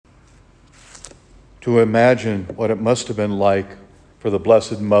to imagine what it must have been like for the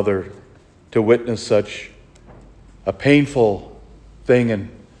Blessed Mother to witness such a painful thing in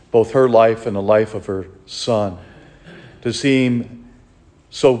both her life and the life of her son, to see him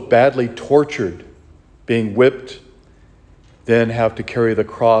so badly tortured, being whipped, then have to carry the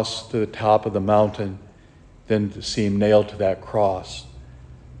cross to the top of the mountain, then to see him nailed to that cross.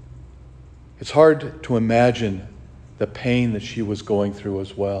 It's hard to imagine the pain that she was going through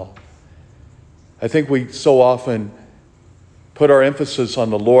as well. I think we so often put our emphasis on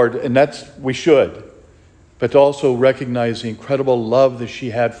the Lord, and we should, but to also recognize the incredible love that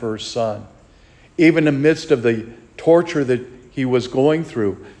she had for her son. Even in the midst of the torture that he was going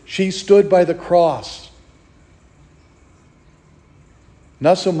through, she stood by the cross.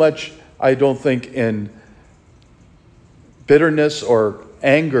 Not so much, I don't think, in bitterness or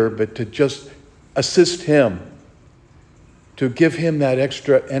anger, but to just assist him, to give him that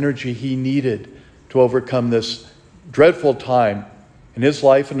extra energy he needed to overcome this dreadful time in his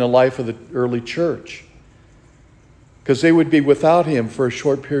life and the life of the early church. Because they would be without him for a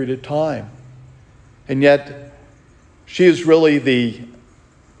short period of time. And yet, she is really the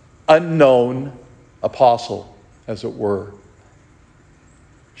unknown apostle, as it were.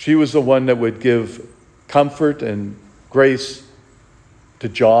 She was the one that would give comfort and grace to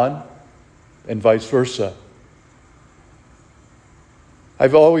John and vice versa.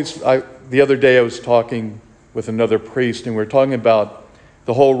 The other day I was talking with another priest, and we were talking about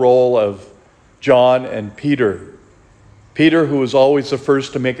the whole role of John and Peter. Peter, who was always the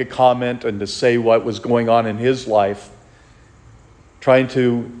first to make a comment and to say what was going on in his life, trying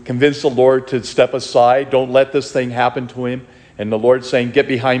to convince the Lord to step aside, don't let this thing happen to him. And the Lord saying, "Get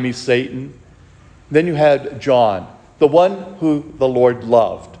behind me, Satan." Then you had John, the one who the Lord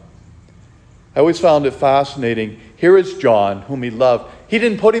loved. I always found it fascinating. Here is John, whom he loved. He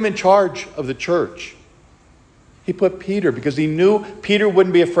didn't put him in charge of the church. He put Peter because he knew Peter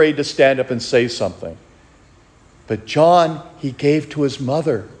wouldn't be afraid to stand up and say something. But John, he gave to his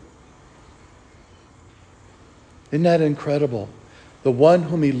mother. Isn't that incredible? The one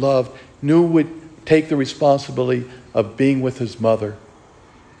whom he loved knew would take the responsibility of being with his mother.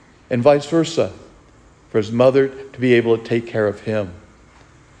 And vice versa, for his mother to be able to take care of him.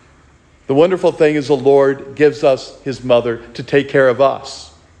 The wonderful thing is the Lord gives us his mother to take care of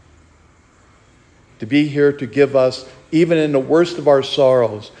us. To be here to give us, even in the worst of our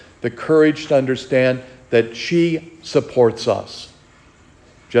sorrows, the courage to understand that she supports us,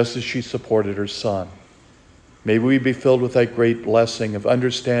 just as she supported her son. May we be filled with that great blessing of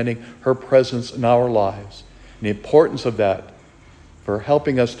understanding her presence in our lives and the importance of that for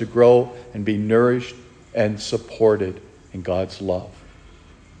helping us to grow and be nourished and supported in God's love.